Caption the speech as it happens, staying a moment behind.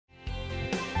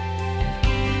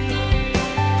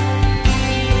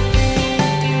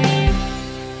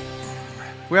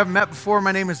we haven't met before,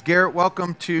 my name is Garrett.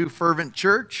 Welcome to Fervent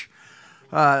Church.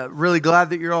 Really glad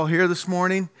that you're all here this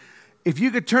morning. If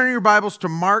you could turn your Bibles to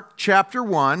Mark chapter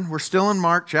 1. We're still in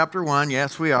Mark chapter 1.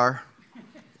 Yes, we are.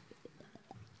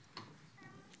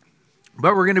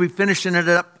 But we're going to be finishing it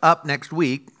up next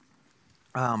week.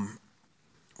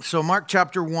 So Mark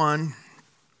chapter 1,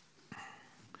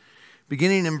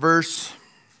 beginning in verse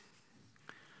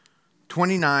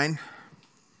 29.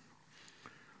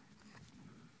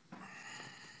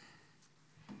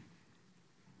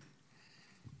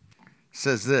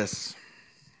 Says this: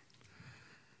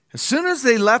 as soon as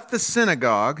they left the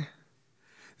synagogue,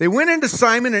 they went into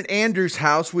Simon and Andrew's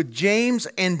house with James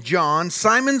and John.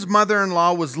 Simon's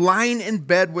mother-in-law was lying in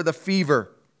bed with a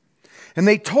fever, and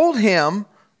they told him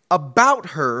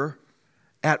about her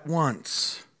at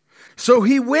once. So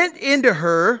he went into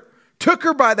her, took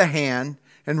her by the hand,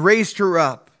 and raised her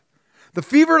up. The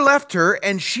fever left her,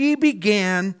 and she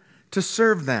began to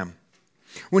serve them.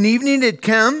 When evening had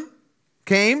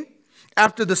came,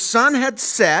 after the sun had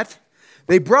set,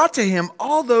 they brought to him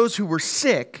all those who were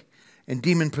sick and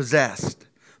demon-possessed.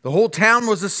 The whole town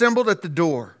was assembled at the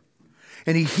door.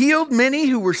 And he healed many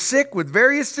who were sick with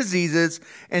various diseases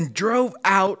and drove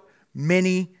out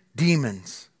many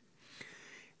demons.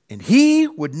 And he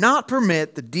would not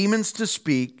permit the demons to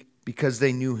speak because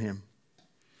they knew him.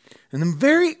 And then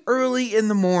very early in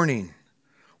the morning,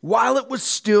 while it was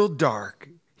still dark,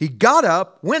 he got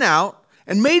up, went out,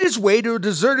 and made his way to a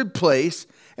deserted place,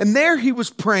 and there he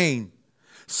was praying.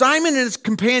 Simon and his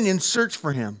companions searched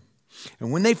for him.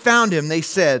 And when they found him, they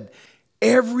said,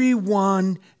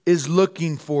 "Everyone is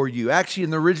looking for you." Actually, in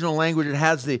the original language, it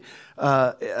has the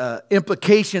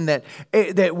implication that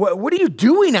what are you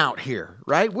doing out here,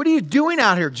 right? What are you doing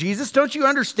out here, Jesus? Don't you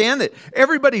understand that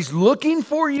everybody's looking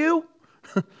for you?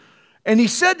 And he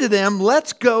said to them,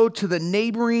 "Let's go to the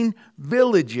neighboring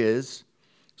villages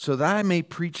so that I may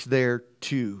preach there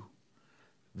too.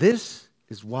 This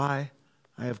is why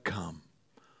I have come."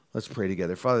 Let's pray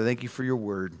together. Father, thank you for your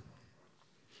word.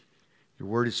 Your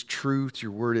word is truth.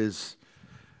 Your word is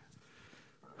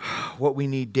what we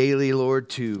need daily,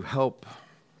 Lord, to help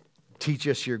teach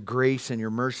us your grace and your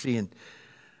mercy and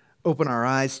open our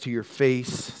eyes to your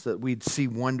face so that we'd see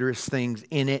wondrous things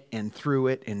in it and through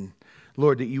it. And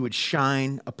Lord, that you would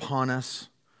shine upon us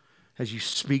as you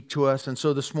speak to us. And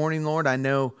so this morning, Lord, I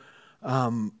know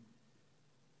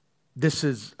this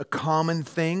is a common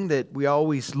thing that we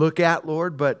always look at,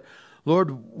 Lord, but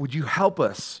Lord, would you help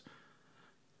us?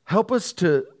 Help us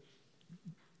to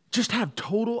just have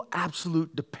total,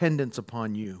 absolute dependence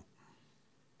upon you.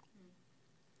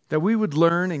 That we would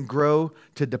learn and grow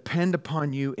to depend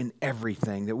upon you in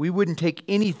everything. That we wouldn't take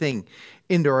anything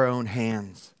into our own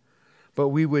hands, but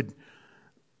we would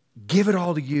give it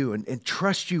all to you and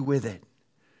trust you with it.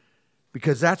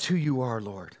 Because that's who you are,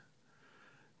 Lord.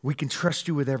 We can trust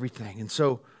you with everything. And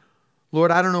so,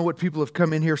 Lord, I don't know what people have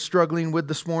come in here struggling with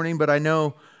this morning, but I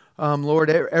know,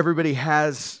 Lord, everybody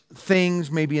has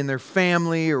things maybe in their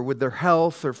family or with their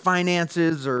health or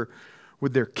finances or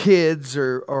with their kids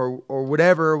or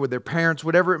whatever, with their parents,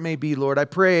 whatever it may be, Lord. I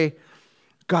pray,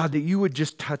 God, that you would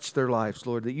just touch their lives,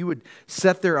 Lord, that you would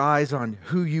set their eyes on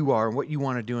who you are and what you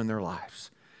want to do in their lives.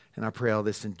 And I pray all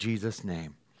this in Jesus'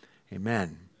 name.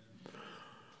 Amen.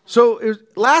 So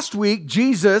last week,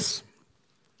 Jesus,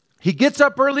 he gets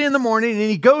up early in the morning and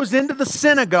he goes into the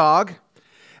synagogue.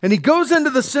 And he goes into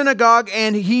the synagogue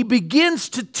and he begins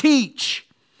to teach.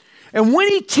 And when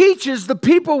he teaches, the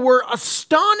people were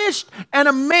astonished and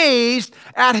amazed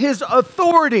at his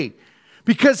authority,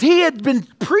 because he had been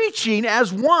preaching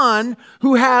as one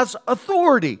who has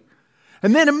authority.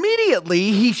 And then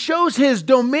immediately he shows his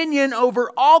dominion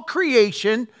over all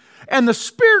creation and the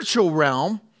spiritual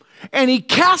realm. And he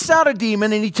casts out a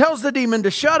demon and he tells the demon to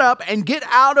shut up and get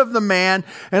out of the man.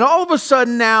 And all of a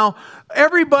sudden now,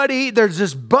 everybody, there's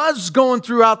this buzz going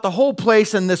throughout the whole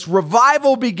place, and this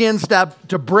revival begins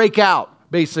to break out,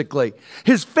 basically.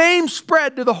 His fame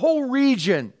spread to the whole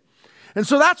region. And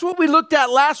so that's what we looked at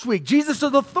last week. Jesus'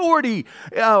 authority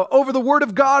over the Word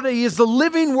of God. He is the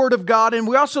living Word of God. And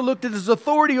we also looked at his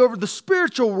authority over the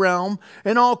spiritual realm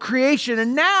and all creation.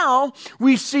 And now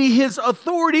we see his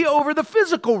authority over the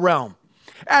physical realm.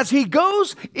 As he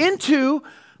goes into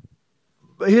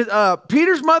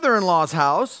Peter's mother-in-law's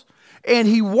house, and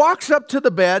he walks up to the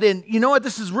bed, and you know what?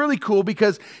 This is really cool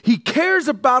because he cares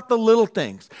about the little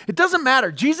things. It doesn't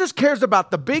matter. Jesus cares about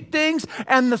the big things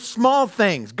and the small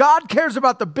things. God cares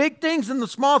about the big things and the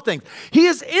small things. He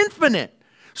is infinite.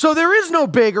 So there is no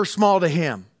big or small to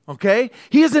him. Okay?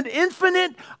 He is an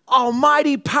infinite,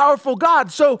 almighty, powerful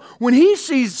God. So when he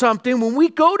sees something, when we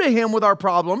go to him with our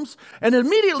problems, and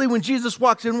immediately when Jesus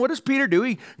walks in, what does Peter do?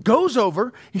 He goes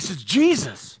over, he says,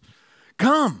 Jesus,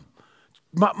 come.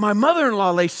 My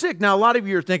mother-in-law lay sick. Now, a lot of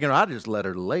you are thinking, I just let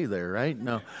her lay there, right?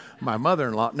 No, my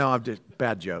mother-in-law, no, I'm just,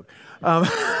 bad joke.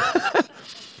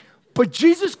 But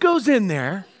Jesus goes in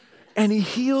there and he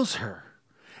heals her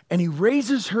and he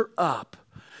raises her up.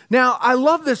 Now, I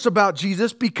love this about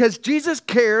Jesus because Jesus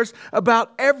cares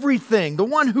about everything. The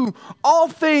one who all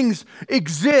things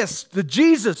exist, the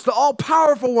Jesus, the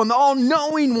all-powerful one, the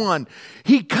all-knowing one.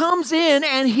 He comes in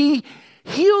and he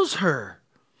heals her.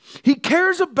 He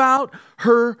cares about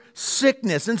her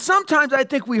sickness. And sometimes I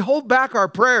think we hold back our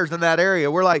prayers in that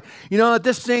area. We're like,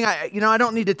 this thing, I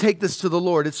don't need to take this to the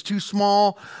Lord. It's too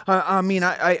small.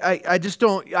 I just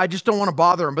don't want to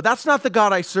bother him. But that's not the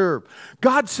God I serve.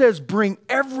 God says, bring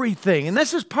everything. And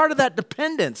this is part of that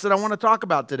dependence that I want to talk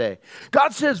about today.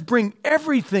 God says, bring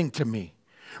everything to me.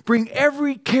 Bring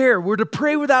every care. We're to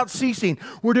pray without ceasing.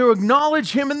 We're to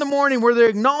acknowledge him in the morning. We're to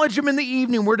acknowledge him in the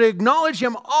evening. We're to acknowledge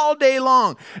him all day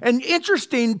long. And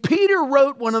interesting, Peter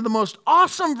wrote one of the most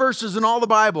awesome verses in all the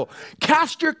Bible.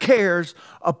 Cast your cares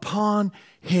upon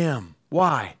him.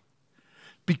 Why?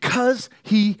 Because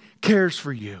he cares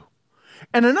for you.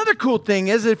 And another cool thing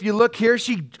is, if you look here,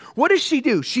 what does she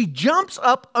do? She jumps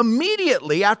up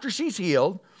immediately after she's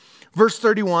healed. Verse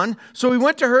 31, so he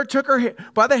went to her, took her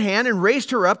by the hand and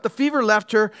raised her up. The fever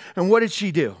left her. And what did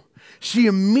she do? She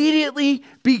immediately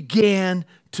began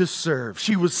to serve.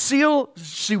 She was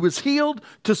healed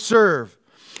to serve.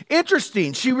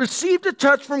 Interesting. She received a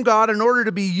touch from God in order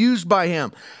to be used by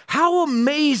him. How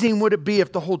amazing would it be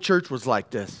if the whole church was like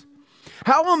this?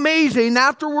 How amazing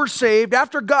after we're saved,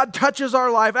 after God touches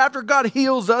our life, after God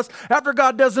heals us, after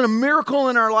God does a miracle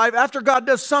in our life, after God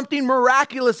does something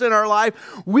miraculous in our life,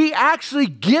 we actually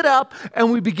get up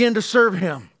and we begin to serve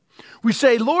him. We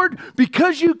say, Lord,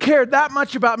 because you cared that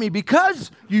much about me, because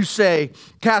you say,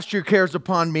 cast your cares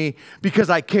upon me,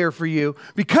 because I care for you,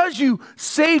 because you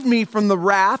saved me from the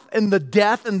wrath and the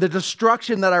death and the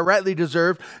destruction that I rightly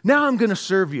deserved, now I'm going to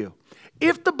serve you.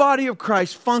 If the body of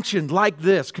Christ functioned like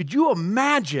this, could you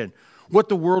imagine what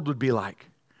the world would be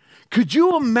like? Could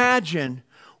you imagine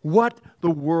what the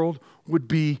world would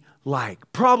be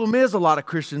like? Problem is, a lot of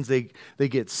Christians, they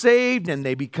get saved and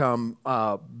they become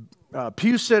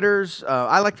pew sitters.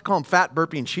 I like to call them fat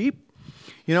burping sheep.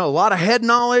 A lot of head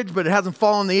knowledge, but it hasn't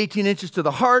fallen the 18 inches to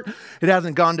the heart. It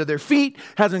hasn't gone to their feet,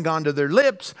 hasn't gone to their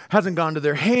lips, hasn't gone to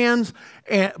their hands.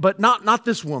 But not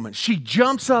this woman. She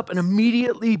jumps up and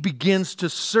immediately begins to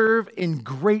serve in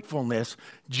gratefulness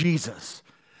Jesus.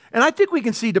 And I think we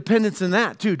can see dependence in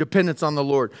that too, dependence on the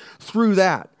Lord through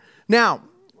that. Now,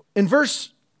 in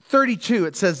verse 32,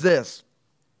 it says this.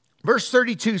 Verse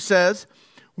 32 says,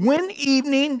 when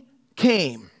evening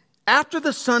came, after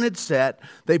the sun had set,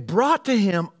 they brought to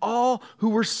him all who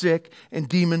were sick and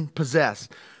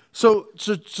demon-possessed. So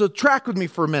track with me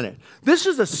for a minute. This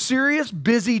is a serious,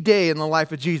 busy day in the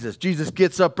life of Jesus. Jesus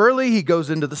gets up early. He goes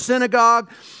into the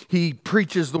synagogue. He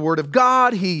preaches the word of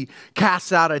God. He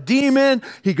casts out a demon.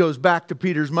 He goes back to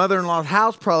Peter's mother-in-law's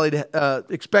house, probably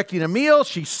expecting a meal.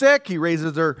 She's sick. He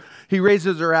raises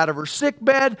her out of her sick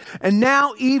bed. And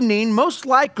now evening, most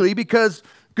likely because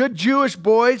good Jewish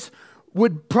boys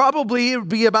would probably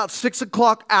be about 6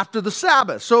 o'clock after the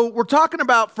Sabbath. So we're talking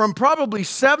about from probably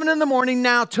 7 in the morning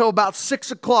now till about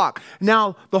 6 o'clock.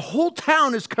 Now the whole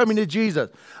town is coming to Jesus.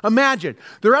 Imagine,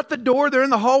 they're at the door, they're in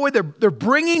the hallway, they're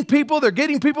bringing people, they're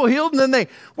getting people healed, and then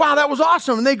wow, that was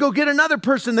awesome. And they go get another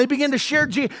person. They begin to share,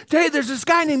 hey, there's this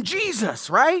guy named Jesus,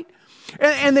 right?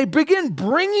 And they begin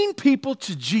bringing people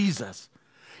to Jesus.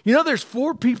 There's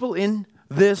 4 people in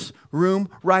this room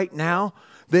right now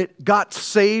that got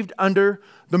saved under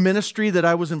the ministry that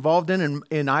I was involved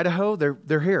in Idaho.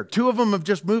 They're here. 2 of them have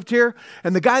just moved here.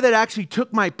 And the guy that actually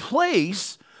took my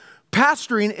place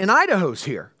pastoring in Idaho's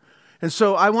here. And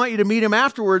so I want you to meet him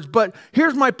afterwards. But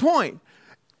here's my point.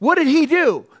 What did he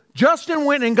do? Justin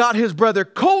went and got his brother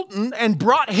Colton and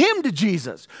brought him to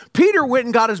Jesus. Peter went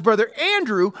and got his brother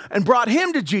Andrew and brought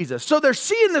him to Jesus. So they're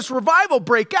seeing this revival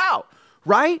break out,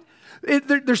 right?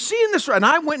 They're seeing this, and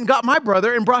I went and got my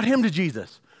brother and brought him to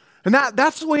Jesus. And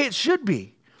that's the way it should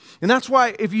be. And that's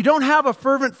why if you don't have a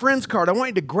fervent friends card, I want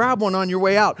you to grab one on your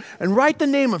way out and write the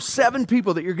name of 7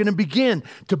 people that you're going to begin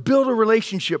to build a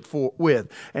relationship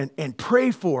with and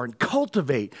pray for and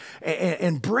cultivate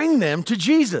and bring them to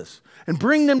Jesus and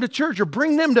bring them to church or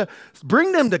bring them to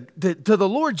the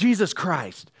Lord Jesus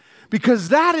Christ. Because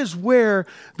that is where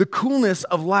the coolness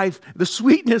of life, the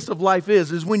sweetness of life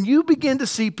is when you begin to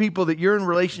see people that you're in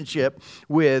relationship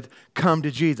with come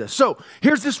to Jesus. So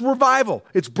here's this revival.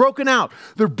 It's broken out.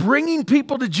 They're bringing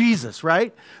people to Jesus,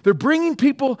 right? They're bringing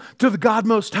people to the God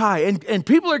Most High. And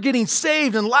people are getting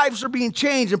saved and lives are being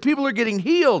changed and people are getting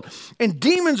healed and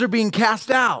demons are being cast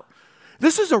out.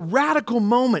 This is a radical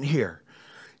moment here.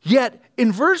 Yet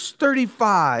in verse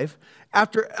 35,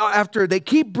 after they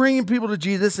keep bringing people to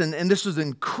Jesus, and this was an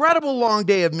incredible long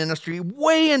day of ministry,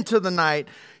 way into the night,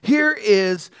 here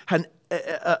is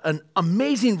an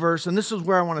amazing verse, and this is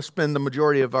where I want to spend the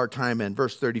majority of our time in,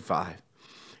 verse 35.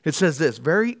 It says this,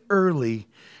 very early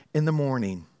in the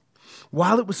morning,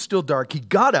 while it was still dark, he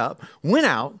got up, went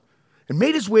out, and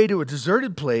made his way to a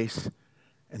deserted place,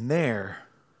 and there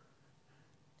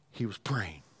he was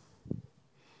praying.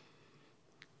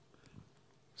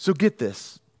 So get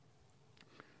this.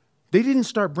 They didn't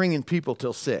start bringing people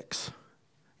till 6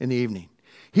 in the evening.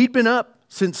 He'd been up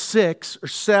since 6 or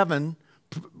 7,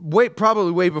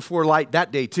 probably way before light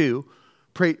that day too,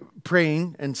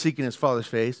 praying and seeking his Father's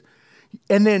face.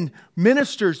 And then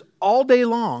ministers all day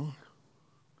long.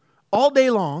 All day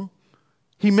long,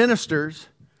 he ministers,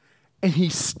 and he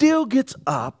still gets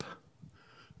up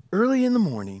early in the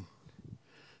morning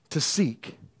to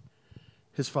seek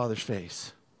his Father's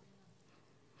face.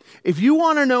 If you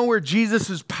want to know where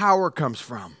Jesus' power comes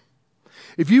from,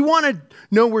 if you want to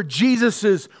know where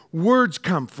Jesus' words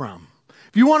come from,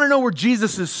 if you want to know where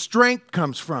Jesus' strength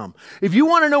comes from, if you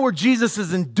want to know where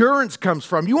Jesus' endurance comes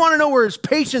from, you want to know where his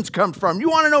patience comes from, you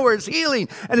want to know where his healing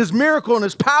and his miracle and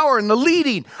his power and the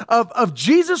leading of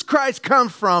Jesus Christ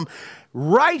comes from,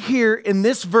 right here in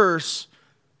this verse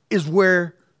is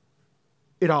where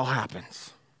it all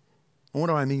happens. And what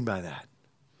do I mean by that?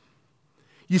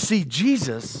 You see,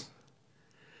 Jesus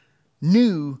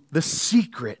knew the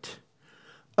secret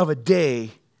of a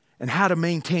day and how to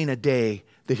maintain a day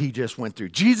that he just went through.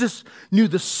 Jesus knew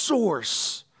the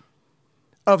source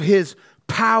of his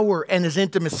power and his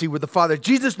intimacy with the Father.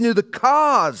 Jesus knew the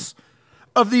cause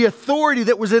of the authority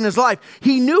that was in his life.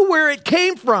 He knew where it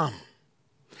came from.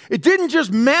 It didn't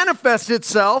just manifest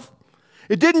itself.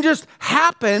 It didn't just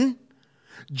happen.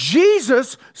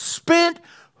 Jesus spent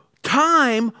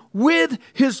time with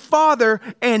his Father,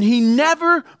 and he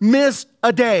never missed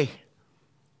a day.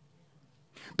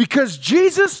 Because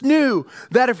Jesus knew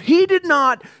that if he did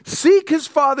not seek his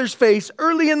Father's face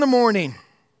early in the morning,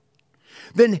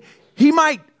 then he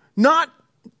might not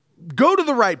go to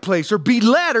the right place or be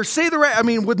led or say the right. I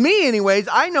mean, with me anyways,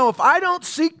 I know if I don't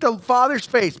seek the Father's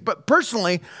face, but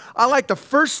personally, I like the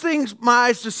first things my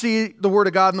eyes to see the Word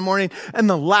of God in the morning, and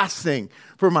the last thing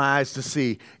for my eyes to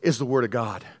see is the Word of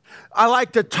God. I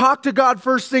like to talk to God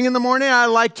first thing in the morning. I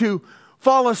like to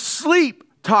fall asleep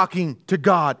talking to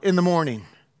God in the morning.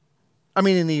 I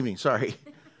mean in the evening, sorry.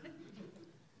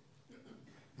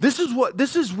 This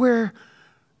is where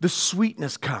the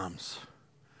sweetness comes.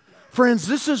 Friends,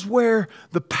 this is where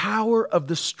the power of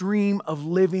the stream of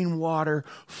living water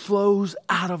flows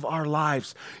out of our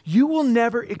lives. You will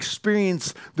never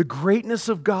experience the greatness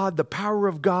of God, the power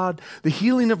of God, the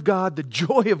healing of God, the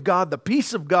joy of God, the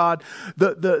peace of God,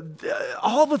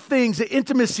 all the things, the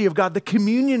intimacy of God, the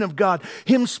communion of God,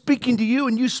 him speaking to you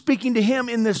and you speaking to him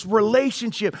in this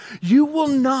relationship. You will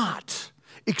not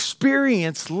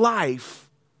experience life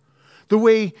the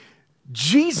way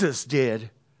Jesus did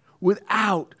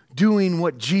without doing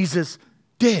what Jesus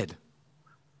did.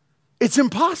 It's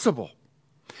impossible.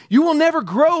 You will never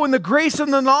grow in the grace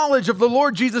and the knowledge of the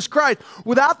Lord Jesus Christ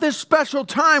without this special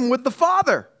time with the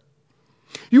Father.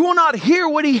 You will not hear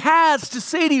what he has to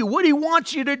say to you, what he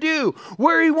wants you to do,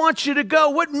 where he wants you to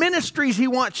go, what ministries he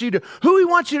wants you to, who he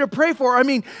wants you to pray for. I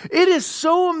mean, it is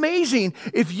so amazing.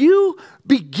 If you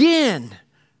begin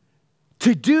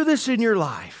to do this in your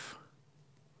life,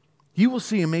 you will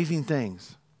see amazing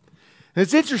things. And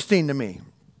it's interesting to me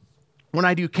when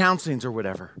I do counselings or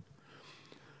whatever.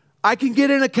 I can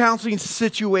get in a counseling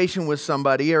situation with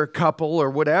somebody or a couple or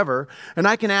whatever, and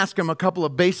I can ask them a couple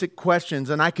of basic questions,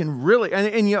 and I can really,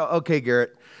 and you know, okay,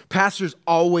 Garrett, pastors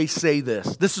always say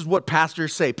this. This is what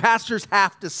pastors say. Pastors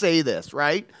have to say this,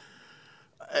 right?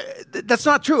 That's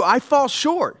not true. I fall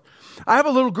short. I have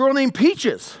a little girl named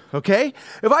Peaches, okay?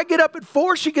 If I get up at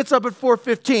 4, she gets up at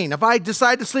 4:15. If I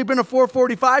decide to sleep in at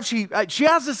 4:45, she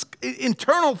has this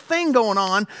internal thing going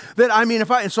on that, I mean,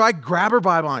 so I grab her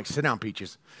Bible and I'm like, sit down,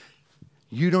 Peaches.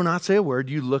 You do not say a word,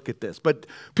 you look at this. But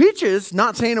Peaches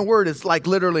not saying a word is like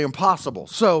literally impossible.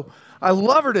 So I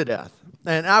love her to death.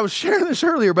 And I was sharing this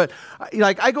earlier, but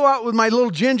like I go out with my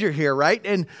little Ginger here, right?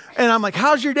 And I'm like,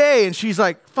 how's your day? And she's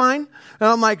like, fine. And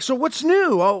I'm like, so what's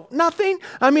new? Oh, nothing.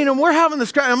 I mean, and we're having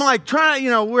this, I'm like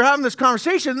we're having this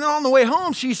conversation. And then on the way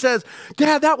home, she says,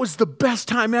 Dad, that was the best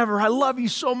time ever. I love you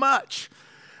so much.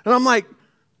 And I'm like,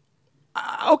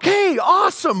 okay,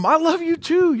 awesome. I love you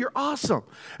too. You're awesome.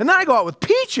 And then I go out with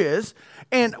Peaches,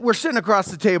 and we're sitting across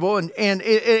the table, and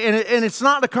it's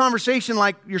not a conversation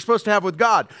like you're supposed to have with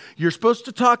God. You're supposed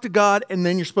to talk to God, and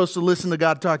then you're supposed to listen to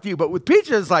God talk to you. But with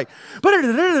Peaches, it's like,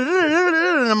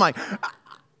 and I'm like,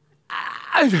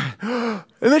 and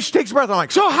then she takes a breath. I'm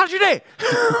like, so how's your day?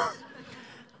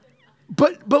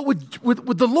 but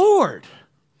with the Lord,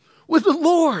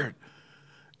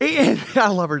 and I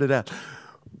love her to death.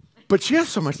 But she has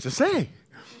so much to say.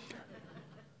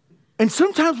 And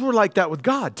sometimes we're like that with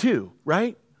God too,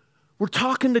 right? We're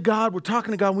talking to God,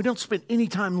 and we don't spend any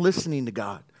time listening to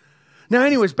God. Now,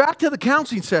 anyways, back to the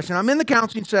counseling session. I'm in the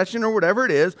counseling session or whatever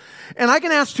it is, and I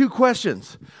can ask 2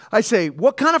 questions. I say,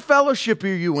 what kind of fellowship are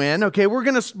you in? Okay, we're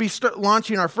going to be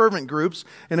launching our fervent groups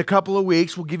in a couple of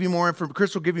weeks. We'll give you more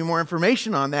Chris will give you more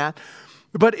information on that.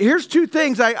 But here's 2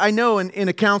 things I know in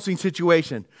a counseling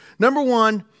situation. Number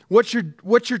 1, what's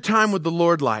your time with the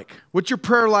Lord like? What's your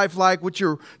prayer life like? What's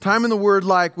your time in the Word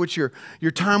like? What's your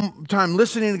time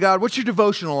listening to God? What's your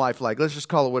devotional life like? Let's just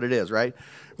call it what it is, right?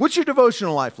 What's your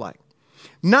devotional life like?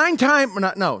 99 times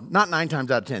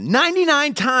out of 10.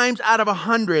 99 times out of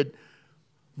 100,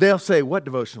 they'll say, what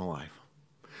devotional life?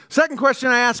 Second question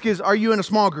I ask is, are you in a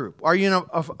small group? Are you in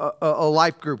a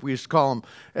life group, we used to call them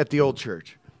at the old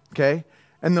church? Okay?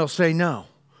 And they'll say no.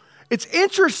 It's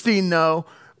interesting, though,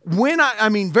 when I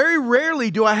mean, very rarely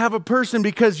do I have a person,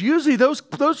 because usually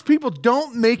those people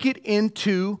don't make it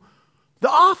into the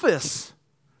office.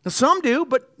 Now, some do,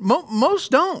 but most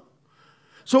don't.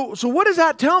 So what does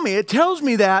that tell me? It tells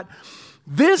me that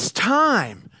this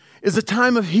time is a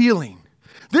time of healing.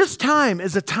 This time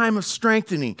is a time of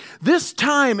strengthening. This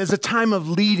time is a time of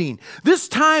leading. This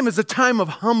time is a time of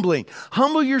humbling.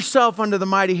 Humble yourself under the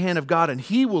mighty hand of God, and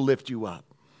He will lift you up.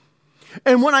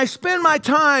 And when I spend my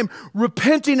time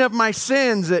repenting of my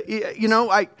sins,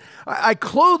 I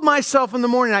clothe myself in the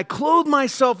morning. I clothe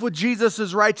myself with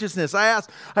Jesus' righteousness. I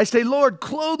say, Lord,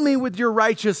 clothe me with your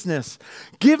righteousness.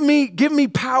 Give me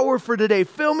power for today.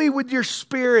 Fill me with your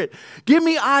Spirit. Give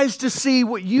me eyes to see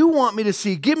what you want me to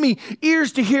see. Give me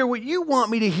ears to hear what you want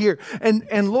me to hear.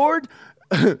 And Lord,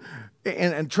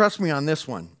 and trust me on this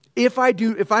one. If I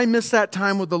miss that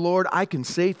time with the Lord, I can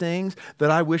say things that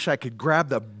I wish I could grab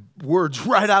the words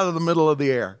right out of the middle of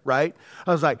the air, right?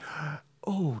 I was like,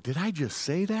 oh, did I just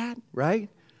say that? Right?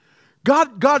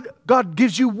 God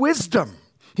gives you wisdom.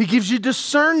 He gives you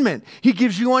discernment. He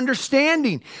gives you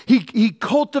understanding. He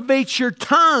cultivates your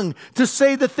tongue to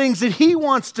say the things that He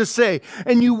wants to say.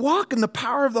 And you walk in the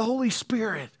power of the Holy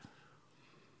Spirit.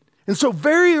 And so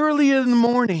very early in the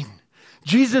morning,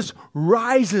 Jesus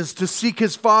rises to seek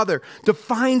His Father, to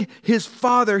find His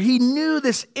Father. He knew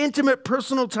this intimate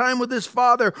personal time with His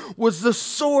Father was the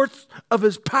source of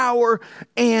His power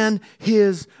and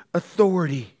His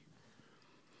authority.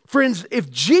 Friends, if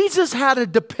Jesus had a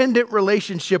dependent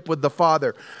relationship with the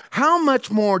Father, how much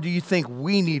more do you think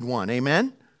we need one?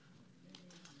 Amen?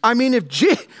 I mean, if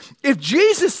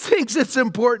Jesus thinks it's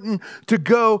important to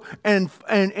go and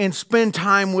spend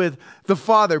time with the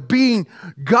Father, being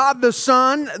God the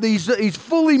Son, he's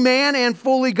fully man and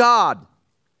fully God.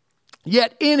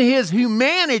 Yet in His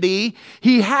humanity,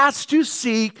 He has to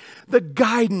seek the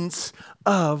guidance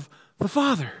of the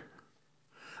Father.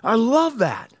 I love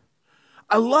that.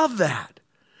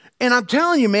 And I'm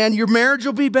telling you, man, your marriage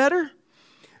will be better.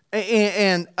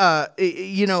 And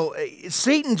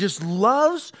Satan just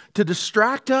loves to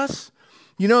distract us.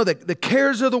 The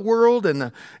cares of the world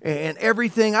and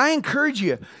everything. I encourage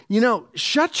you,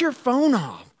 shut your phone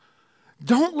off.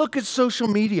 Don't look at social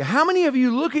media. How many of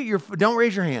you look at don't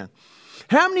raise your hand.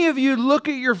 How many of you look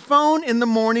at your phone in the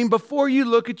morning before you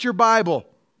look at your Bible?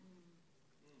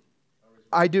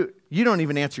 I do. You don't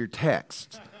even answer your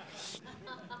text.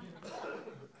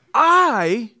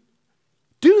 I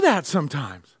do that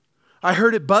sometimes. I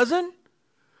heard it buzzing,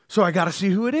 so I got to see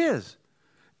who it is.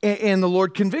 And the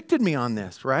Lord convicted me on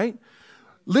this, right?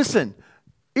 Listen,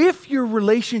 if your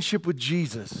relationship with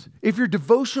Jesus, if your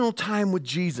devotional time with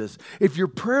Jesus, if your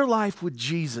prayer life with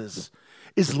Jesus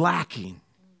is lacking,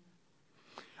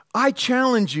 I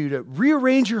challenge you to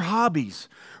rearrange your hobbies,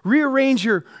 rearrange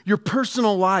your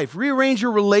personal life, rearrange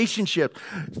your relationship.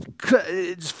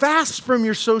 Fast from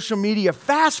your social media,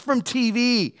 fast from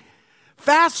TV.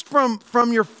 Fast from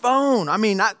your phone. I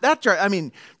mean, that's right. I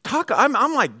mean,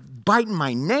 I'm like biting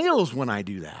my nails when I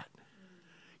do that.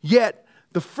 Yet,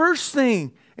 the first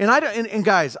thing, and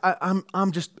guys, I'm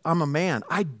a man.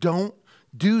 I don't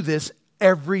do this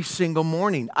every single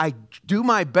morning. I do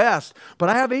my best, but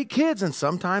I have 8 kids and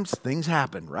sometimes things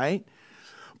happen, right?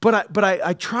 But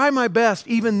I try my best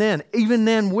even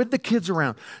then with the kids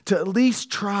around to at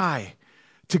least try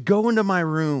to go into my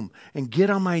room and get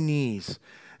on my knees.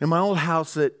 In my old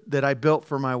house that I built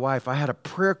for my wife, I had a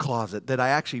prayer closet that I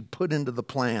actually put into the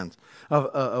plans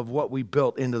of what we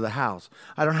built into the house.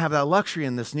 I don't have that luxury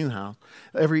in this new house.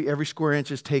 Every square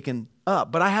inch is taken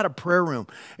up. But I had a prayer room.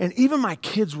 And even my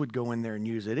kids would go in there and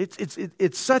use it.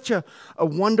 It's such a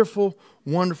wonderful,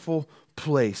 wonderful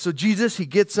place. So Jesus, he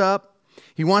gets up.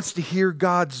 He wants to hear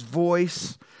God's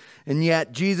voice. And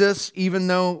yet Jesus, even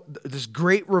though this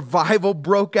great revival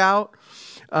broke out,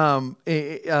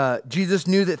 Jesus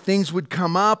knew that things would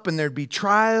come up and there'd be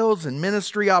trials and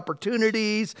ministry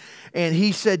opportunities. And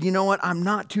he said, you know what? I'm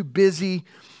not too busy.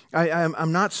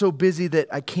 I'm not so busy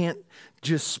that I can't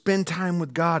just spend time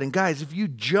with God. And guys, if you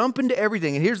jump into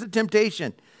everything, and here's the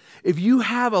temptation. If you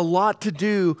have a lot to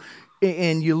do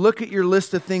and you look at your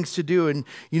list of things to do and,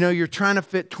 you're trying to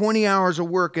fit 20 hours of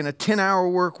work in a 10-hour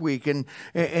work week and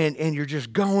you're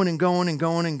just going and going and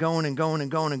going and going and going and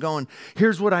going and going.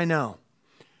 Here's what I know.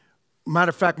 Matter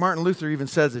of fact, Martin Luther even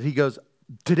says it. He goes,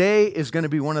 today is going to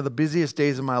be one of the busiest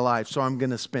days of my life, so I'm going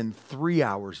to spend 3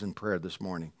 hours in prayer this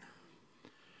morning.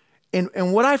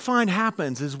 And what I find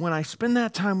happens is when I spend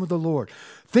that time with the Lord,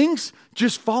 things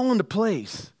just fall into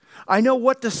place. I know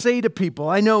what to say to people.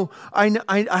 I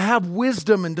have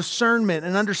wisdom and discernment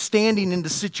and understanding into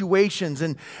situations,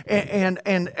 and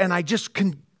I just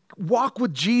can walk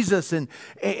with Jesus, and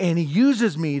he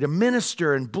uses me to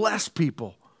minister and bless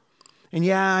people. And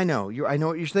yeah, I know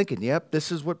what you're thinking. Yep,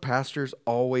 this is what pastors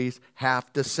always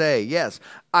have to say. Yes,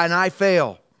 and I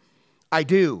fail. I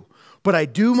do. But I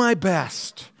do my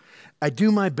best. I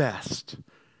do my best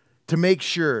to make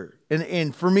sure.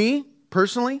 And for me,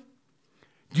 personally,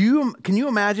 can you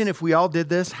imagine if we all did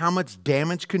this, how much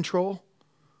damage control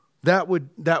that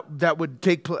would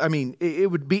take place? I mean, it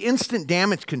would be instant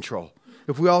damage control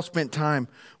if we all spent time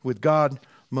with God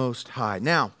Most High.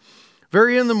 Now,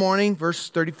 very in the morning, verse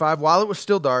 35, while it was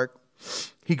still dark,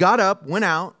 he got up, went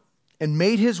out, and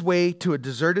made his way to a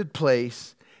deserted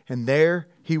place, and there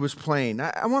he was praying.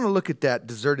 I want to look at that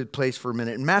deserted place for a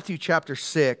minute. In Matthew chapter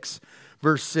 6,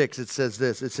 verse 6, it says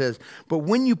this. It says, but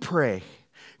when you pray,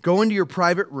 go into your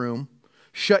private room,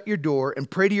 shut your door,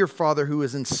 and pray to your Father who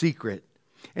is in secret.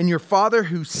 And your Father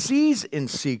who sees in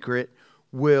secret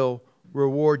will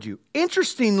reward you.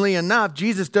 Interestingly enough,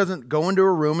 Jesus doesn't go into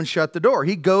a room and shut the door.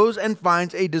 He goes and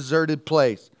finds a deserted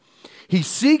place. He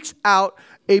seeks out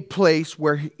a place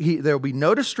where there will be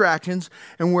no distractions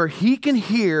and where he can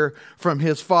hear from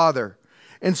his Father.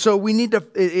 And so we need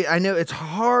to, I know it's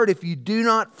hard if you do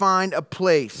not find a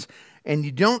place and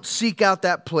you don't seek out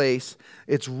that place.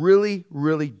 It's really,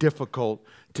 really difficult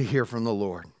to hear from the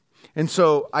Lord. And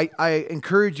so I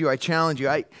encourage you, I challenge you.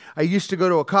 I used to go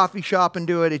to a coffee shop and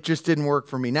do it. It just didn't work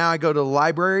for me. Now I go to the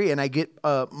library and I get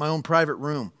my own private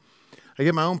room. I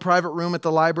get my own private room at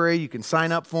the library. You can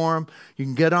sign up for them. You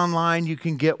can get online. You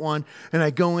can get one. And I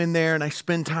go in there and I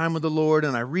spend time with the Lord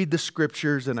and I read the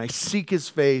scriptures and I seek his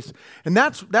face. And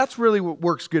that's really what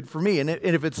works good for me. And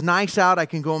if it's nice out, I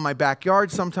can go in my backyard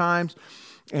sometimes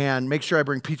and make sure I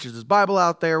bring Peaches' Bible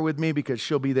out there with me because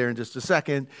she'll be there in just a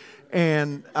second.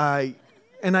 And I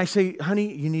say,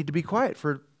 honey, you need to be quiet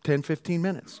for 10, 15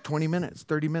 minutes, 20 minutes,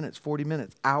 30 minutes, 40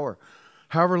 minutes, hour,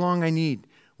 however long I need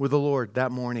with the Lord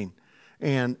that morning.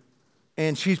 And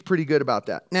she's pretty good about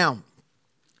that. Now,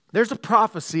 there's a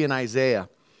prophecy in Isaiah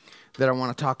that I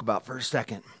want to talk about for a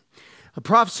second. A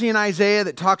prophecy in Isaiah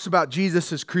that talks about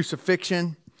Jesus'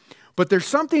 crucifixion. But there's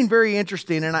something very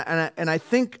interesting, and I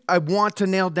think I want to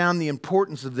nail down the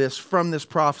importance of this from this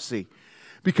prophecy.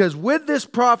 Because with this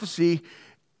prophecy,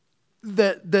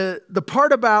 the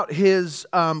part about his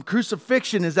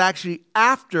crucifixion is actually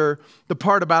after the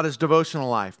part about his devotional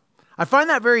life. I find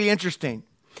that very interesting.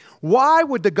 Why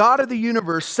would the God of the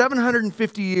universe,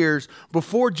 750 years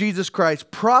before Jesus Christ,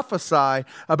 prophesy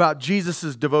about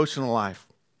Jesus' devotional life?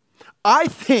 I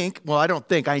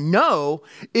know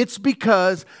it's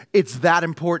because it's that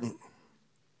important.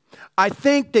 I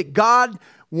think that God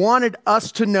wanted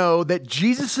us to know that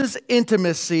Jesus'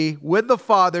 intimacy with the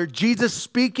Father, Jesus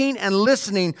speaking and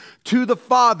listening to the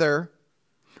Father,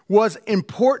 was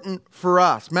important for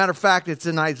us. Matter of fact, it's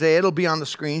in Isaiah. It'll be on the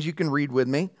screens. You can read with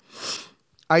me.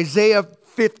 Isaiah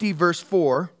 50, verse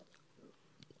 4.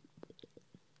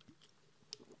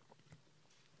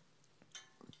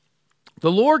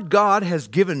 The Lord God has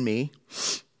given me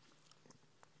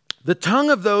the tongue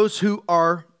of those who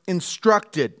are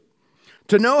instructed,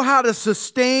 to know how to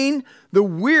sustain the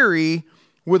weary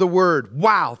with a word.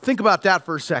 Wow, think about that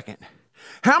for a second.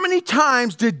 How many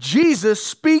times did Jesus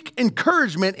speak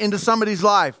encouragement into somebody's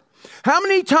life? How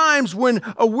many times when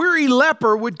a weary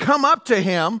leper would come up to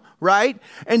him, right,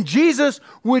 and Jesus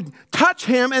would touch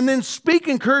him and then speak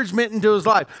encouragement into his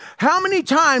life? How many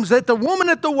times that the woman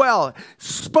at the well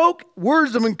spoke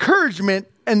words of encouragement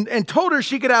and told her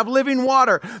she could have living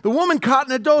water? The woman caught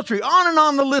in adultery, on and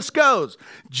on the list goes.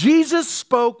 Jesus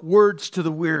spoke words to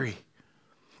the weary.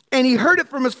 And he heard it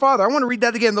from his Father. I want to read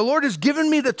that again. The Lord has given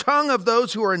me the tongue of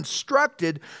those who are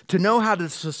instructed to know how to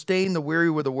sustain the weary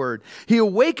with a word. He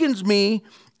awakens me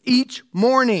each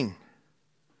morning.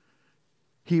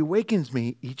 He awakens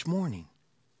me each morning.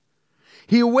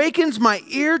 He awakens my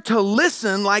ear to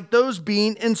listen like those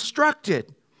being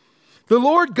instructed. The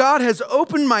Lord God has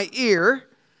opened my ear,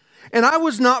 and I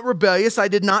was not rebellious. I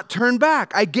did not turn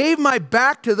back. I gave my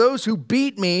back to those who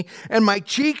beat me and my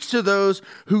cheeks to those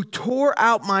who tore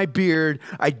out my beard.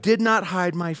 I did not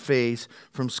hide my face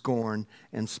from scorn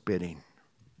and spitting.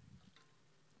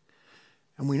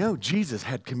 And we know Jesus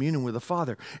had communion with the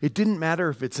Father. It didn't matter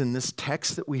if it's in this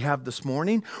text that we have this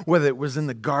morning, whether it was in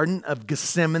the Garden of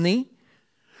Gethsemane.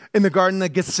 In the Garden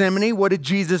of Gethsemane, what did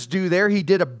Jesus do there? He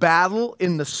did a battle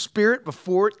in the spirit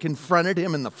before it confronted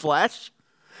him in the flesh.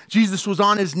 Jesus was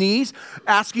on his knees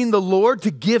asking the Lord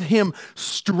to give him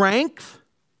strength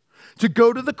to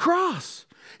go to the cross.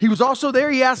 He was also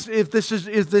there. He asked, if this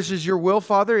is your will,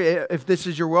 Father, if this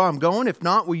is your will, I'm going. If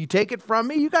not, will you take it from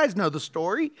me? You guys know the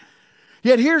story.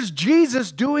 Yet here's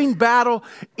Jesus doing battle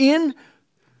in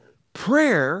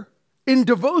prayer, in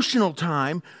devotional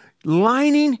time,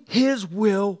 lining his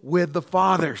will with the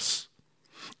Father's.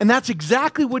 And that's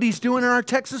exactly what he's doing in our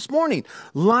text this morning,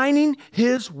 lining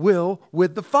his will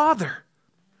with the Father.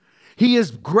 He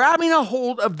is grabbing a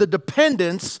hold of the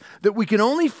dependence that we can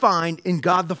only find in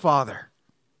God the Father.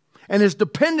 And his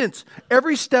dependence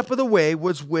every step of the way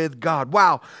was with God.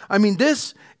 Wow. I mean,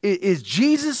 this is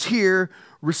Jesus here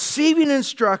receiving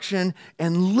instruction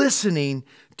and listening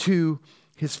to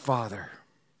his Father.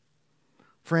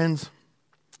 Friends,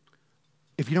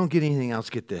 if you don't get anything else,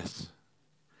 get this.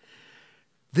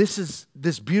 This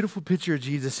beautiful picture of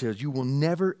Jesus here. You will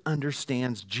never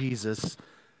understand Jesus,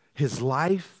 his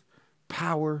life,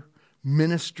 power,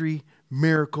 ministry,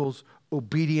 miracles,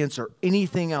 obedience, or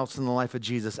anything else in the life of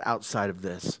Jesus outside of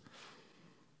this.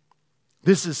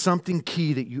 This is something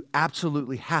key that you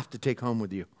absolutely have to take home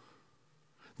with you.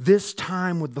 This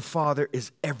time with the Father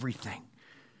is everything.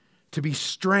 To be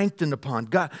strengthened upon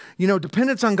God. You know,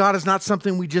 dependence on God is not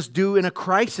something we just do in a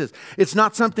crisis. It's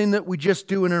not something that we just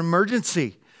do in an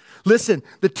emergency. Listen,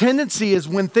 the tendency is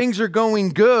when things are going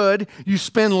good, you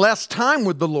spend less time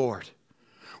with the Lord.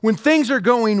 When things are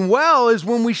going well is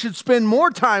when we should spend more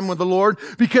time with the Lord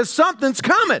because something's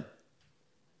coming.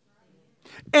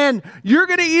 And you're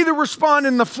going to either respond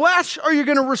in the flesh or you're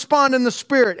going to respond in the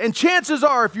Spirit. And chances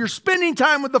are, if you're spending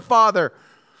time with the Father,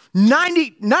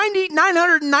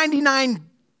 999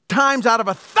 times out of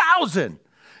 1,000,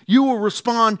 you will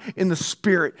respond in the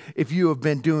Spirit if you have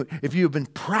been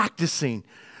practicing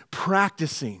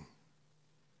the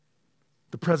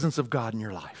presence of God in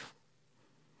your life,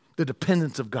 the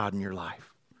dependence of God in your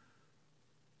life,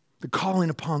 the calling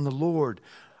upon the Lord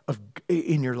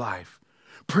in your life,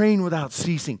 praying without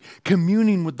ceasing,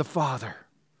 communing with the Father.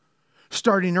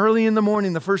 Starting early in the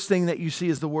morning, the first thing that you see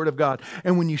is the Word of God.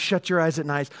 And when you shut your eyes at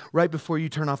night, right before you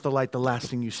turn off the light, the last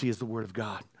thing you see is the Word of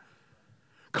God.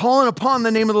 Calling upon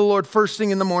the name of the Lord first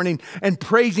thing in the morning and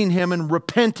praising Him and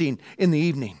repenting in the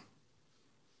evening.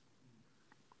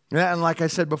 And like I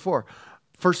said before,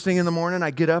 first thing in the morning, I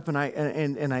get up and I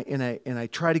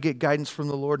try to get guidance from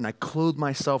the Lord, and I clothe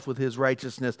myself with His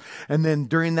righteousness. And then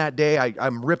during that day,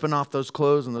 I'm ripping off those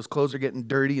clothes, and those clothes are getting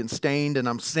dirty and stained, and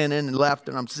I'm sinning and left,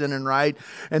 and I'm sinning right.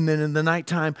 And then in the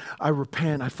nighttime, I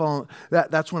repent.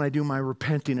 That's when I do my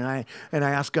repenting, and I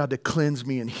ask God to cleanse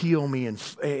me and heal me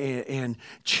and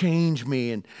change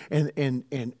me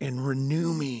and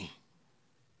renew me.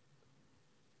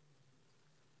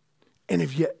 And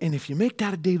if you make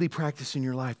that a daily practice in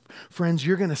your life, friends,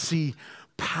 you're going to see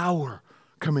power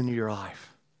come into your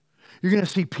life. You're going to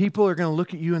see people are going to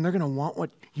look at you and they're going to want what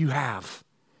you have.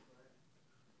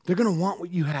 They're going to want what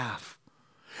you have.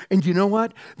 And you know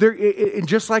what? And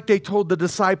just like they told the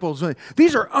disciples,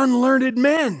 these are unlearned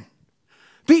men.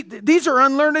 These are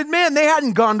unlearned men. They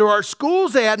hadn't gone to our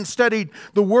schools. They hadn't studied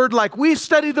the Word like we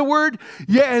study the Word.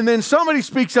 Yeah, and then somebody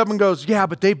speaks up and goes, yeah,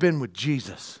 but they've been with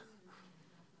Jesus.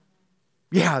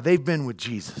 Yeah, they've been with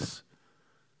Jesus.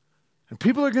 And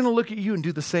people are going to look at you and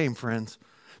do the same, friends.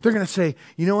 They're going to say,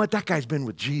 you know what? That guy's been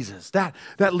with Jesus. That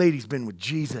lady's been with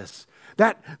Jesus.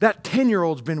 That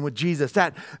 10-year-old's been with Jesus.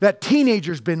 That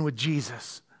teenager's been with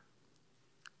Jesus.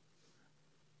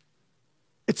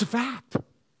 It's a fact.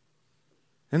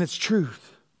 And it's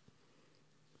truth.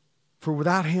 For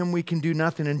without him we can do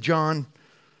nothing. In John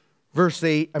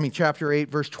chapter 8,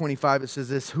 verse 25, it says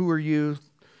this, who are you?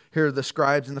 Here are the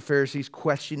scribes and the Pharisees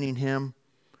questioning him.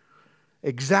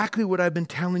 Exactly what I've been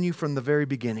telling you from the very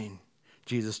beginning,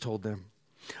 Jesus told them.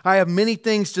 I have many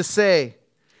things to say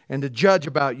and to judge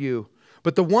about you,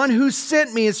 but the one who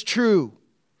sent me is true,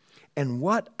 and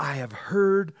what I have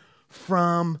heard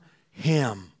from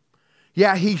him.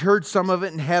 Yeah, he heard some of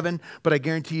it in heaven, but I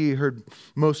guarantee you he heard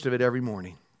most of it every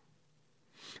morning.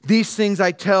 These things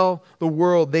I tell the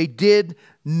world. They did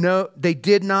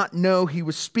not know he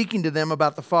was speaking to them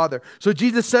about the Father. So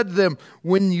Jesus said to them,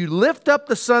 when you lift up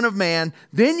the Son of Man,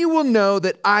 then you will know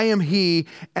that I am he,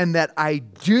 and that I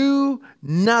do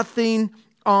nothing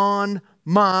on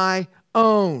my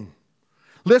own.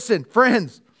 Listen,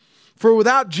 friends, for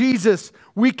without Jesus,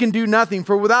 we can do nothing.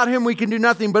 For without him, we can do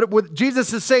nothing. But what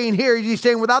Jesus is saying here, he's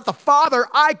saying, without the Father,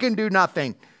 I can do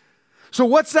nothing. So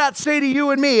what's that say to you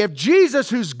and me? If Jesus,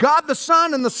 who's God the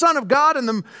Son and the Son of God and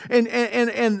the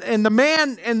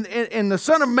man and the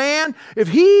Son of Man, if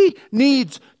he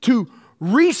needs to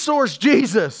resource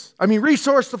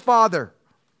the Father,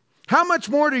 how much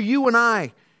more do you and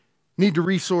I need to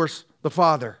resource the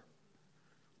Father?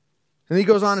 And he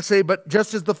goes on to say, but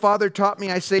just as the Father taught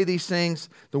me, I say these things.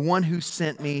 The one who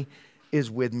sent me is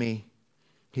with me.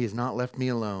 He has not left me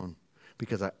alone,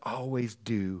 because I always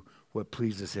do what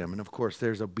pleases him. And of course,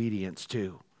 there's obedience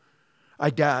too.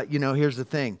 Here's the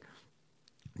thing.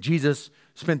 Jesus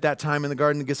spent that time in the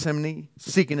Garden of Gethsemane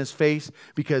seeking his face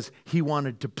because he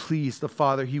wanted to please the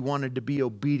Father. He wanted to be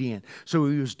obedient. So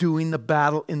he was doing the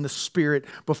battle in the Spirit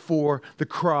before the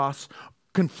cross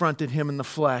confronted him in the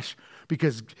flesh,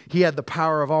 because he had the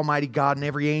power of Almighty God and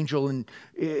every angel and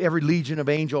every legion of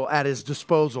angel at his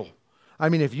disposal. I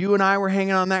mean, if you and I were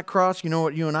hanging on that cross, you know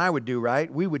what you and I would do,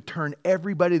 right? We would turn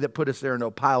everybody that put us there into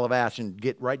a pile of ash and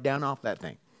get right down off that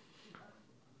thing.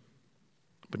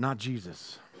 But not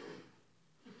Jesus.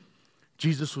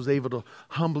 Jesus was able to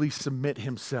humbly submit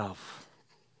himself.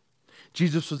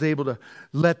 Jesus was able to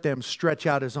let them stretch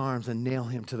out his arms and nail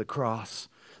him to the cross.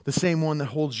 The same one that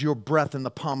holds your breath in the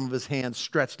palm of his hand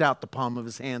stretched out the palm of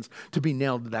his hands to be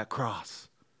nailed to that cross.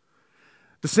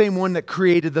 The same one that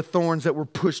created the thorns that were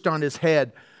pushed on his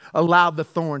head allowed the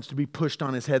thorns to be pushed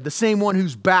on his head. The same one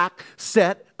whose back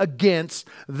set against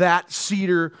that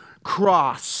cedar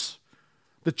cross.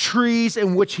 The trees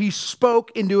in which he spoke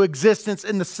into existence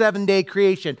in the 7-day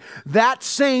creation. That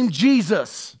same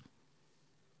Jesus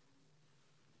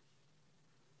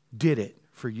did it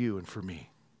for you and for me.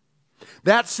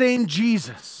 That same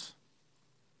Jesus,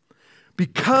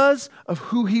 because of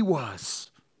who he was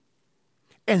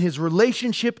and his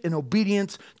relationship and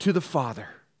obedience to the Father,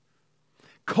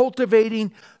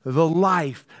 cultivating the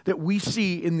life that we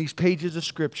see in these pages of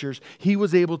Scriptures, he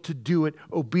was able to do it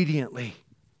obediently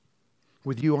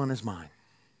with you on his mind.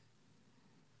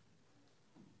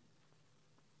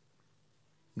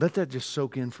 Let that just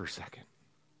soak in for a second.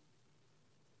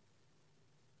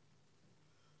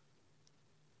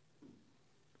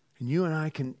 And you and I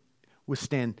can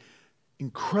withstand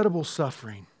incredible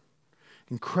suffering,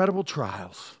 incredible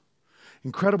trials,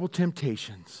 incredible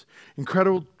temptations,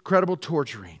 incredible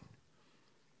torturing,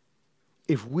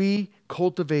 if we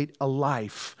cultivate a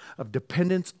life of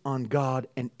dependence on God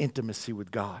and intimacy with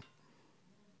God.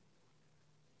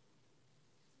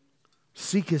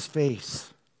 Seek his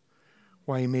face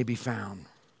while he may be found.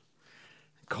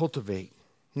 Cultivate.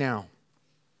 Now,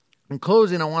 in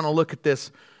closing, I want to look at this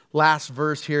last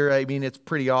verse here. I mean, it's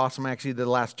pretty awesome. Actually, the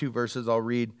last two verses I'll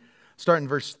read. Starting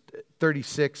verse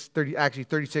 36 through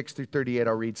 38,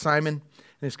 I'll read. Simon and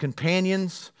his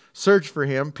companions searched for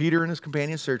him. Peter and his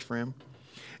companions searched for him.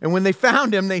 And when they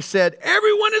found him, they said,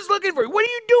 everyone is looking for you. What are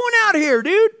you doing out here,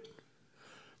 dude?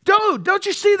 Don't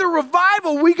you see the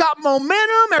revival? We got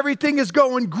momentum. Everything is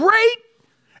going great.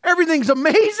 Everything's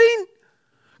amazing.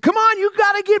 Come on, you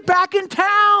got to get back in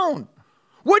town.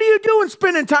 What are you doing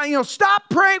spending time? Stop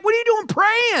praying. What are you doing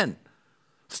praying?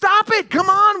 Stop it. Come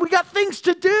on. We got things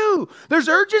to do. There's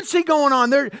urgency going on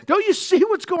there. Don't you see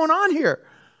what's going on here?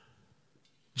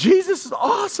 Jesus is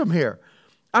awesome here.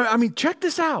 I mean, check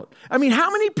this out. I mean,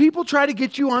 how many people try to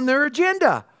get you on their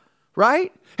agenda,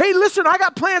 right? Hey, listen, I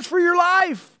got plans for your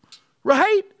life,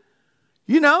 right?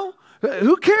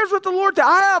 Who cares what the Lord does?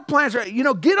 I have plans.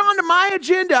 Get onto my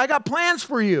agenda. I got plans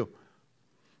for you.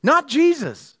 Not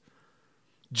Jesus.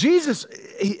 Jesus,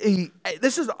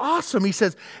 this is awesome. He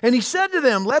says, and he said to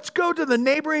them, let's go to the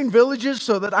neighboring villages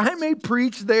so that I may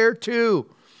preach there too.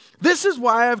 This is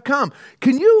why I've come.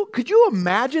 Could you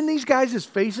imagine these guys'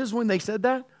 faces when they said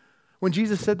that? When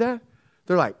Jesus said that?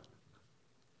 They're like,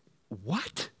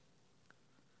 what?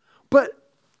 But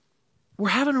we're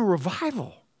having a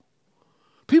revival.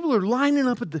 People are lining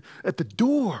up at the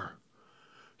door.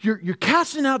 You're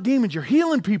casting out demons. You're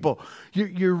healing people.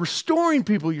 You're restoring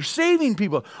people. You're saving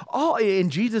people.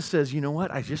 And Jesus says, you know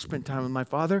what? I just spent time with my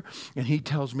Father, and He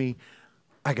tells me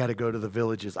I got to go to the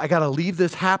villages. I got to leave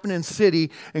this happening city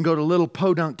and go to little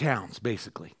podunk towns,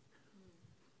 basically.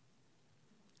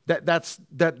 That's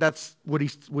what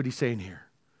he's saying here.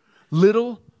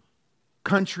 Little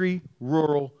country,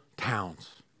 rural towns.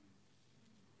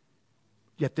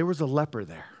 Yet there was a leper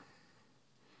there.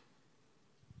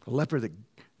 A leper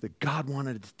that God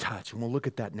wanted to touch. And we'll look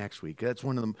at that next week. That's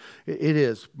one of them. It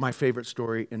is my favorite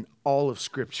story in all of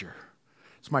Scripture.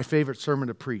 It's my favorite sermon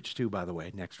to preach too, by the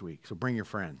way, next week. So bring your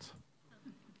friends.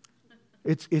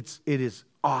 It is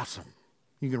awesome.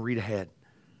 You can read ahead.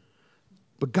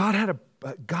 But God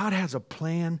has a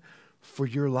plan for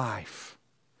your life.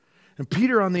 And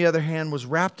Peter, on the other hand, was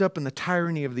wrapped up in the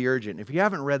tyranny of the urgent. If you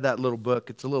haven't read that little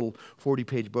book, it's a little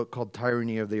 40-page book called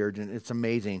Tyranny of the Urgent. It's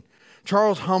amazing.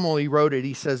 Charles Hummel, he wrote it.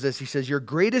 He says this. He says, your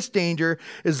greatest danger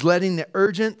is letting the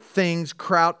urgent things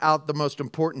crowd out the most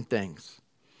important things.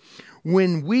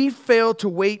 When we fail to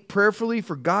wait prayerfully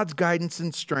for God's guidance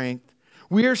and strength,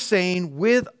 we are saying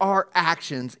with our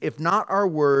actions, if not our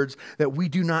words, that we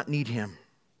do not need Him.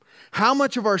 How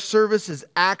much of our service is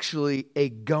actually a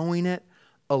going it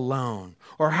alone?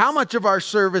 Or how much of our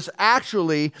service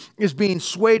actually is being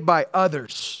swayed by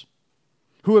others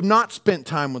who have not spent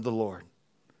time with the Lord?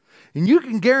 And you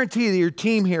can guarantee that your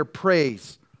team here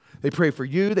prays. They pray for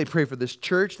you. They pray for this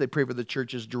church. They pray for the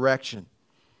church's direction.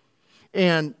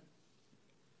 And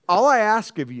all I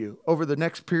ask of you over the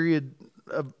next period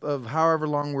of however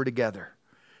long we're together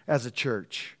as a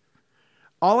church,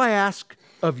 all I ask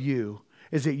of you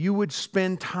is that you would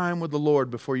spend time with the Lord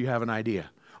before you have an idea.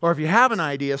 Or if you have an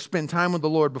idea, spend time with the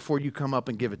Lord before you come up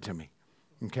and give it to me.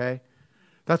 Okay?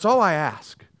 That's all I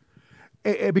ask.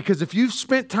 Because if you've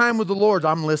spent time with the Lord,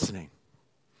 I'm listening.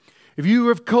 If you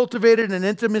have cultivated an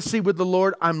intimacy with the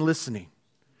Lord, I'm listening.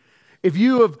 If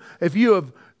you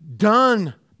have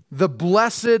done the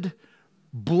blessed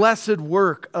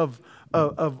work of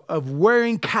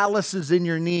wearing calluses in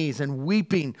your knees and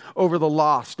weeping over the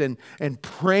lost and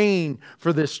praying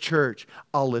for this church,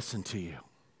 I'll listen to you.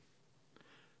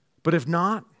 But if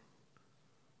not,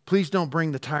 please don't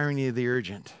bring the tyranny of the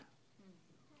urgent.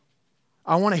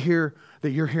 I want to hear that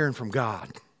you're hearing from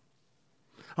God.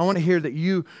 I want to hear that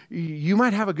you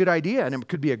might have a good idea, and it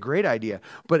could be a great idea,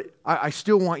 but I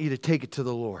still want you to take it to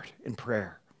the Lord in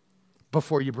prayer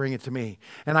before you bring it to me.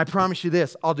 And I promise you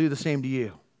this, I'll do the same to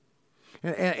you.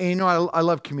 And you know, I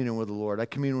love communing with the Lord. I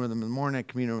commune with Him in the morning, I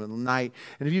commune with Him at night.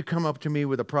 And if you come up to me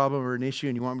with a problem or an issue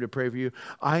and you want me to pray for you,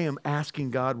 I am asking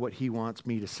God what He wants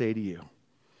me to say to you.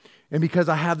 And because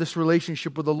I have this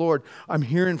relationship with the Lord, I'm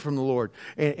hearing from the Lord.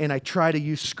 And I try to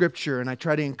use Scripture, and I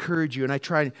try to encourage you. And I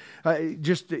try,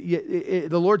 the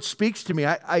Lord speaks to me.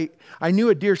 I knew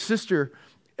a dear sister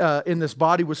in this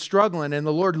body was struggling, and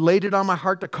the Lord laid it on my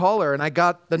heart to call her. And I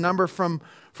got the number from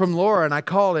Laura, and I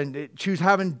called, and she was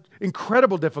having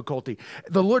incredible difficulty.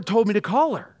 The Lord told me to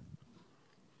call her.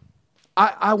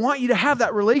 I want you to have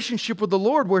that relationship with the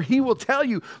Lord where He will tell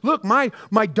you, look, my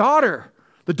daughter,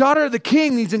 the daughter of the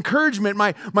king needs encouragement.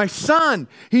 My son,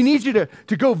 he needs you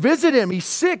to go visit him. He's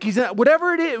sick.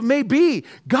 Whatever it may be.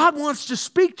 God wants to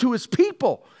speak to His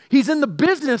people. He's in the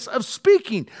business of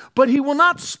speaking, but He will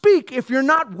not speak if you're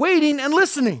not waiting and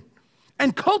listening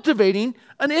and cultivating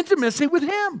an intimacy with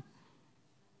Him.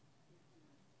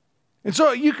 And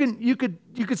so you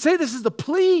could say this is a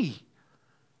plea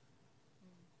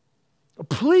to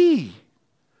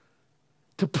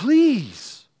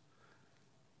please.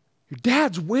 Your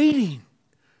dad's waiting,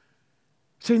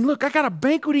 saying, look, I got a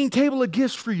banqueting table of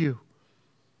gifts for you.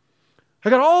 I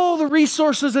got all the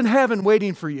resources in heaven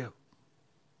waiting for you.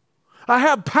 I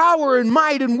have power and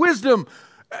might and wisdom,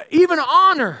 even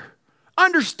honor,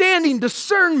 understanding,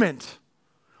 discernment,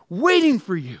 waiting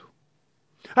for you.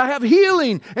 I have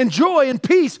healing and joy and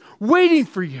peace waiting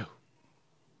for you.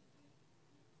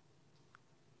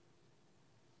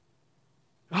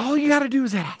 All you got to do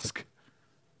is ask.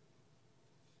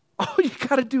 All you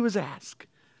got to do is ask.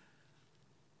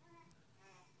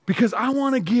 Because I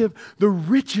want to give the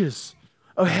riches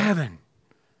of heaven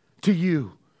to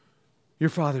you, your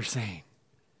Father's saying.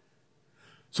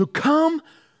 So come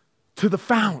to the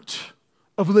fount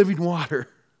of living water.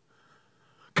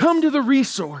 Come to the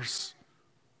resource.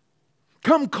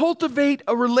 Come cultivate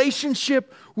a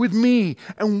relationship with me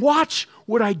and watch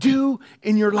what I do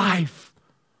in your life.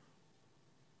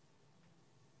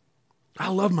 I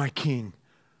love my King.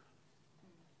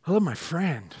 I love my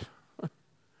friend.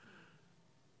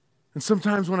 And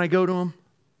sometimes when I go to him,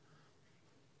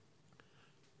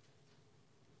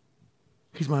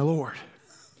 he's my Lord.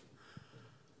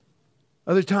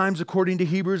 Other times, according to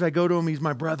Hebrews, I go to him, he's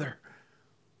my brother.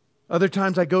 Other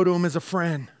times I go to him as a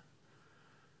friend.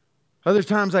 Other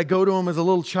times I go to him as a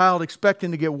little child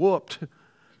expecting to get whooped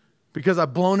because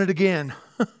I've blown it again.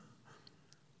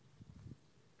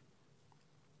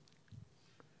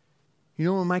 You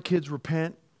know, when my kids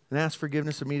repent and ask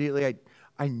forgiveness immediately,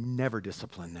 I never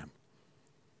discipline them.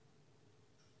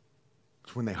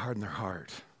 It's when they harden their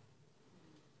heart.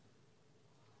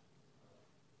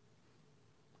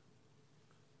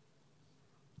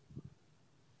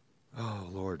 Oh,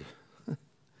 Lord.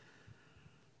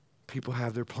 People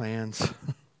have their plans.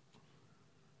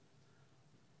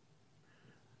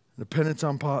 Dependence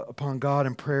upon God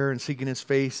and prayer and seeking His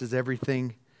face is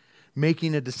everything.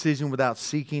 Making a decision without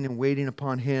seeking and waiting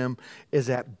upon Him is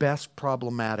at best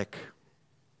problematic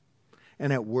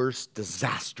and at worst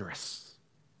disastrous.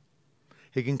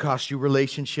 It can cost you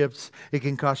relationships. It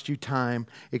can cost you time.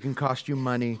 It can cost you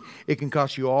money. It can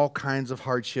cost you all kinds of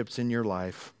hardships in your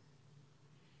life.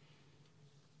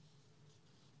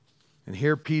 And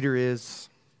here Peter is.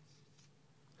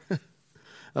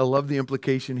 I love the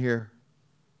implication here.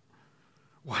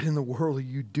 What in the world are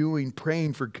you doing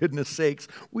praying for goodness sakes?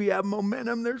 We have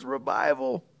momentum. There's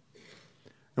revival.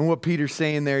 And what Peter's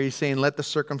saying there, he's saying, let the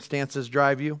circumstances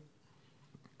drive you.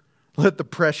 Let the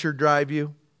pressure drive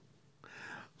you.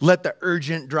 Let the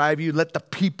urgent drive you. Let the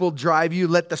people drive you.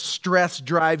 Let the stress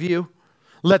drive you.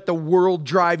 Let the world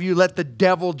drive you. Let the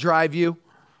devil drive you.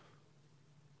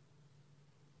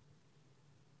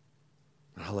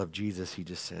 I love Jesus. He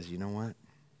just says, you know what?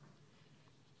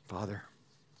 Father,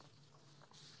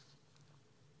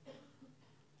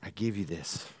 I give you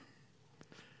this.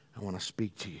 I want to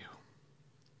speak to you.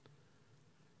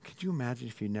 Could you imagine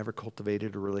if you never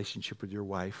cultivated a relationship with your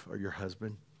wife or your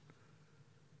husband?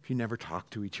 If you never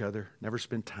talked to each other, never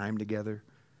spent time together?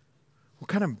 What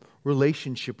kind of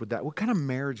relationship would that, what kind of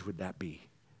marriage would that be?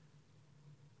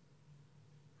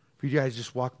 If you guys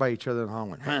just walked by each other in the hall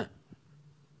and went, huh?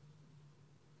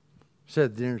 Sit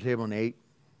at the dinner table and ate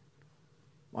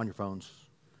on your phones.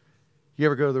 You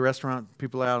ever go to the restaurant,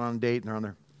 people are out on a date and they're on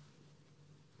their...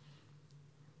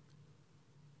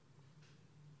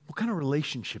 What kind of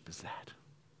relationship is that?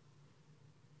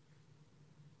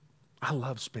 I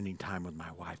love spending time with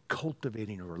my wife,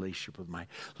 cultivating a relationship with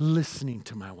listening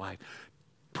to my wife,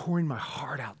 pouring my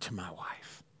heart out to my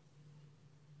wife.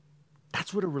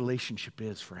 That's what a relationship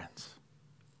is, friends.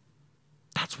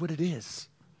 That's what it is.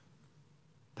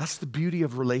 That's the beauty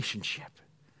of relationship.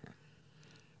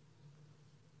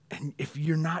 And if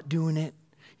you're not doing it,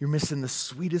 you're missing the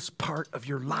sweetest part of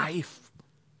your life.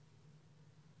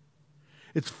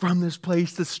 It's from this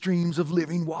place the streams of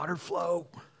living water flow.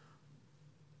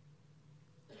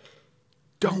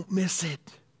 Don't miss it.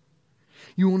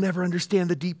 You will never understand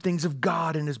the deep things of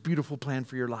God and His beautiful plan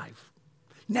for your life.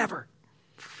 Never.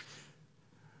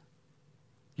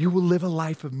 You will live a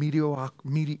life of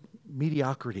mediocrity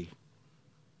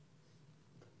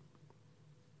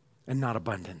and not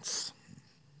abundance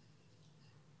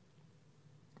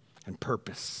and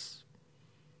purpose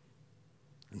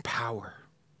and power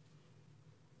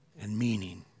and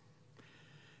meaning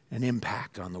and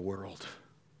impact on the world.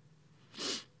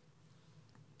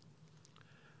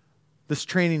 This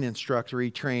training instructor, they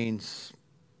train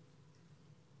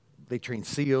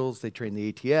SEALs, they train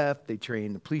the ATF, they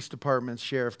train the police departments,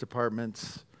 sheriff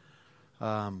departments.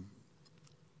 They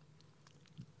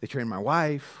train my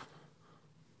wife.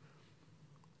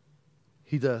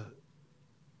 He's a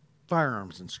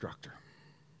firearms instructor.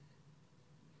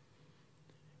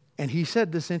 And he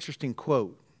said this interesting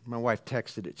quote. My wife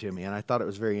texted it to me, and I thought it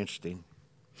was very interesting.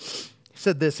 He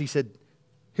said this, he said,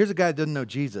 here's a guy that doesn't know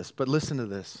Jesus, but listen to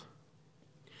this.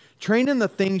 Train in the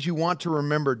things you want to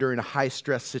remember during a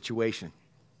high-stress situation.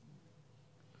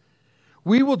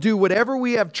 We will do whatever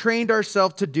we have trained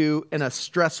ourselves to do in a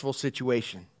stressful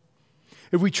situation.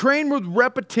 If we train with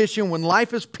repetition when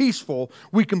life is peaceful,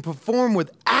 we can perform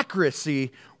with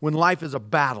accuracy when life is a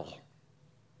battle.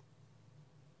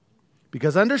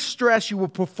 Because under stress, you will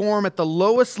perform at the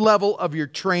lowest level of your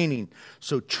training.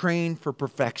 So train for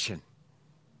perfection.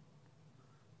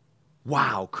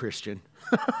 Wow, Christian.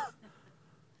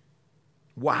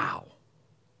 Wow.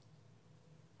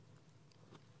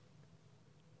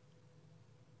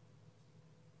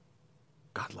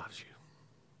 God loves you.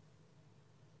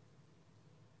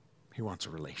 He wants a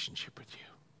relationship with you.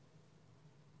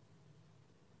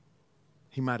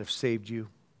 He might have saved you,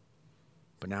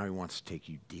 but now he wants to take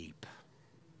you deep.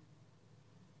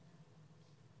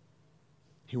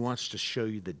 He wants to show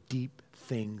you the deep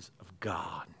things of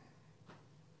God.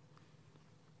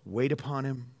 Wait upon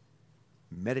him,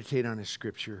 meditate on his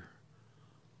scripture,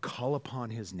 call upon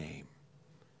his name,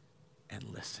 and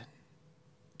listen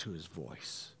to his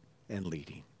voice and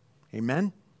leading.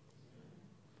 Amen?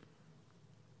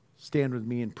 Stand with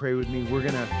me and pray with me. We're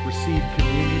going to receive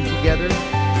communion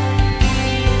together.